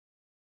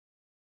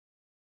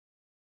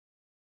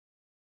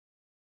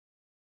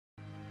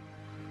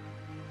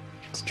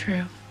It's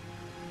true.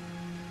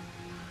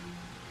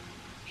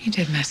 He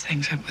did mess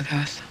things up with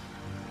us.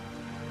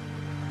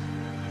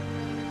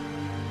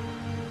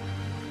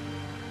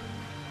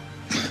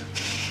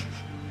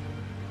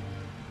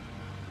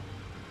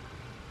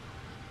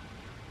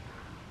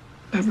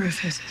 But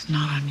Rufus is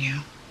not on you.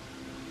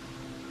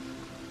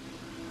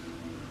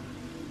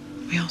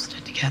 We all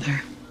stood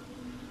together.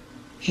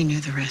 He knew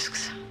the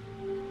risks,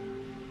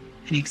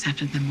 and he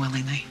accepted them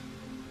willingly.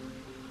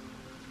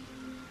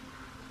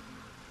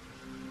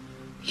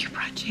 You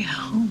brought Gia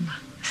home,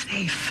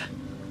 safe.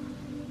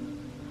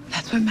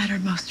 That's what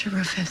mattered most to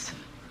Rufus.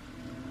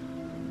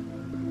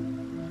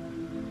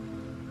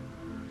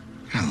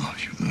 I love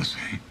you, Lucy.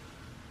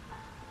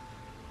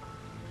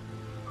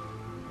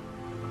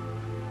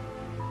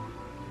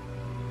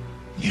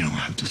 You don't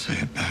have to say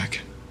it back.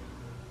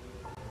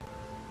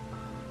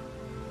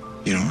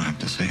 You don't have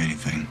to say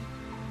anything.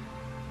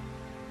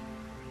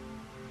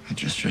 I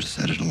just should have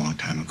said it a long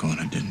time ago, and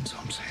I didn't, so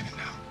I'm saying it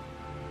now.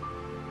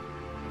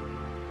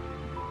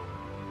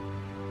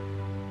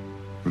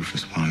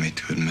 Rufus wanted me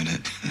to admit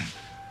it.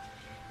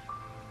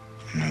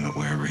 I know that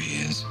wherever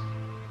he is,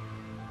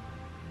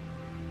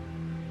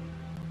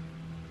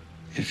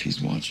 if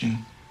he's watching,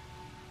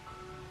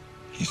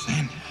 he's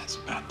saying it's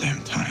about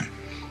damn time.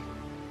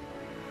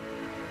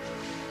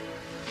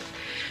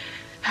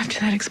 After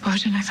that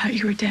explosion, I thought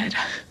you were dead.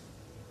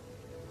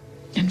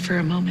 And for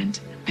a moment,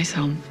 I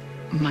saw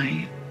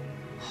my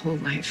whole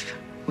life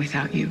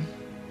without you.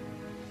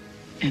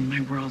 And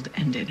my world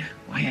ended,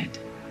 Wyatt.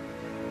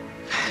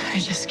 I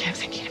just kept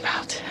thinking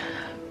about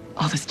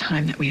all this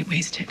time that we had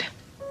wasted.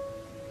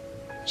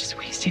 Just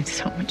wasting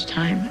so much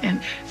time.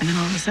 And then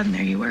all of a sudden,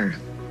 there you were,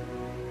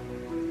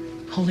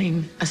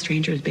 holding a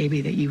stranger's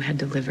baby that you had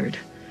delivered.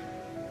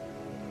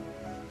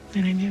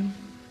 And I knew.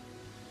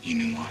 You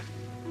knew what?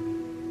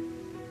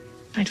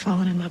 I'd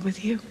fallen in love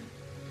with you.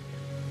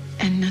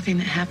 And nothing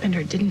that happened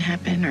or didn't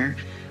happen or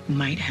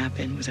might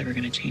happen was ever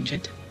going to change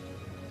it.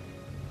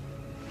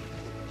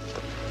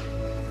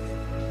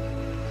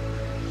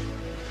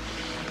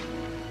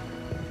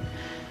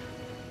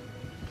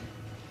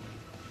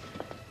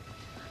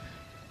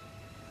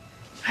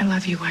 I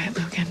love you, Wyatt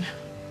Logan.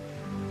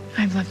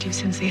 I've loved you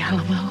since the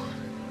Alamo,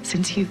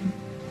 since you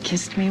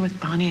kissed me with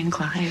Bonnie and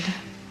Clyde,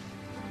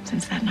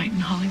 since that night in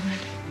Hollywood.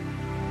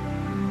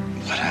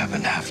 What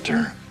happened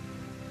after?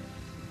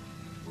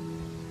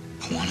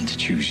 I wanted to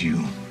choose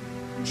you.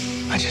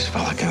 I just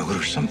felt like I owed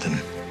her something.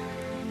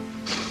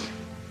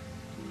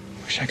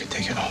 Wish I could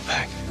take it all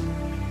back.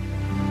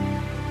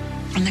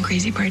 And the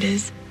crazy part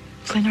is,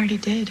 Flynn already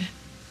did.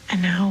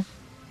 And now,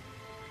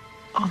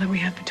 all that we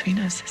have between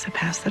us is a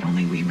past that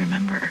only we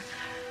remember.